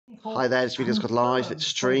Hi there, this video's got live.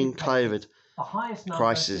 Extreme COVID the highest number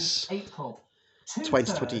crisis since April.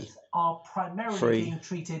 2023 are primarily being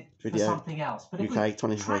treated for something else. But if UK we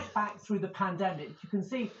 23. track back through the pandemic, you can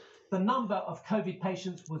see the number of COVID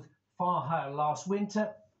patients was far higher last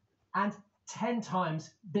winter and 10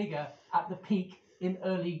 times bigger at the peak in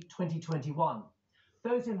early 2021.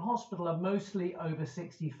 Those in hospital are mostly over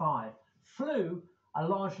 65. Flu, a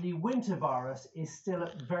largely winter virus, is still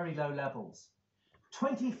at very low levels.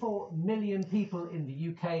 24 million people in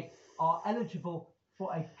the UK are eligible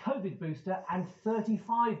for a COVID booster and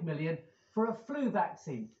 35 million for a flu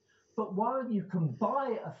vaccine. But while you can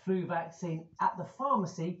buy a flu vaccine at the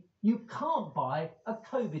pharmacy, you can't buy a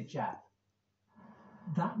COVID jab.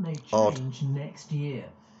 That may change next year.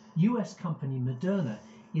 US company Moderna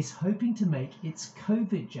is hoping to make its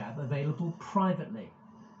COVID jab available privately.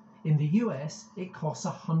 In the US, it costs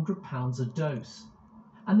 £100 a dose.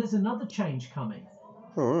 And there's another change coming.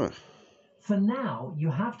 Alright. For now,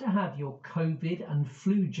 you have to have your COVID and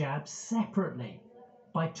flu jabs separately.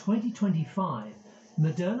 By 2025,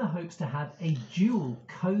 Moderna hopes to have a dual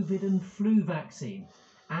COVID and flu vaccine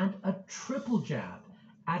and a triple jab,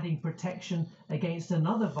 adding protection against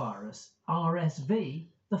another virus, RSV,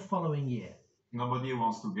 the following year. Nobody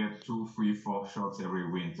wants to get 2, 3, 4 shots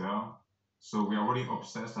every winter. So we are really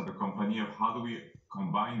obsessed at the company of how do we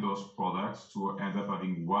combine those products to end up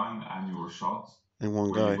having one annual shot. In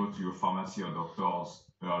one When go. you go to your pharmacy or doctors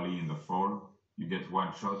early in the fall, you get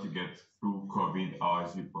one shot, you get flu, COVID,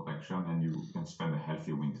 RSV protection, and you can spend a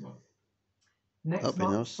healthy winter. Next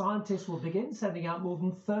month, scientists will begin sending out more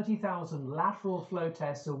than 30,000 lateral flow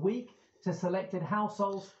tests a week to selected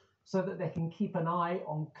households so that they can keep an eye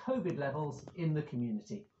on COVID levels in the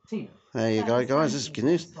community. Tina. There you go, guys. This is good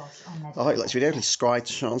news. I hope you like this video. Please subscribe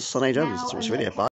to Sunday Jones. It's a video. Bye.